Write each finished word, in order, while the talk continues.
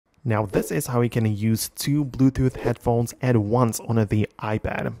Now this is how you can use two Bluetooth headphones at once on the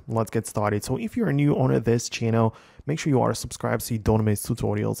iPad. Let's get started. So if you're new on this channel, make sure you are subscribed so you don't miss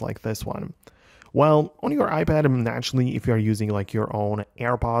tutorials like this one. Well, on your iPad, naturally, if you're using like your own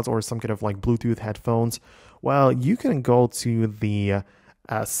AirPods or some kind of like Bluetooth headphones, well, you can go to the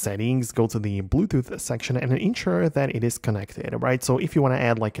settings, go to the Bluetooth section and ensure that it is connected, right? So if you want to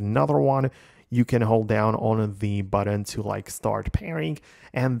add like another one, you can hold down on the button to like start pairing,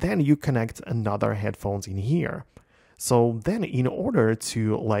 and then you connect another headphones in here. So then in order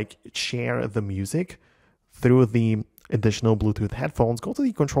to like share the music through the additional Bluetooth headphones, go to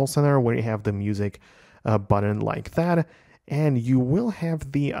the control center where you have the music button like that, and you will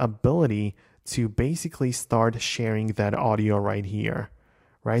have the ability to basically start sharing that audio right here,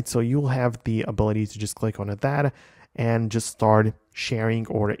 right? So you'll have the ability to just click on that and just start sharing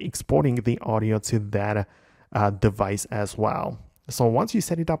or exporting the audio to that device as well. So once you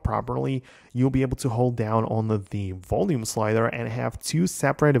set it up properly, you'll be able to hold down on the volume slider and have two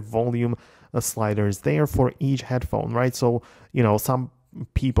separate volume sliders there for each headphone, right? So, you know, some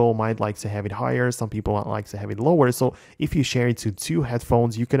people might like to have it higher, some people might like to have it lower. So if you share it to two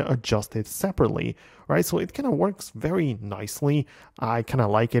headphones, you can adjust it separately, right? So it kind of works very nicely. I kind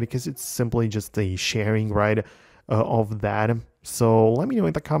of like it because it's simply just the sharing, right, of that. So let me know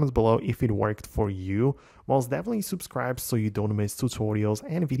in the comments below if it worked for you. Most definitely subscribe so you don't miss tutorials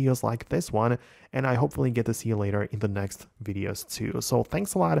and videos like this one, and I hopefully get to see you later in the next videos too. So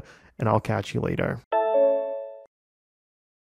thanks a lot, and I'll catch you later.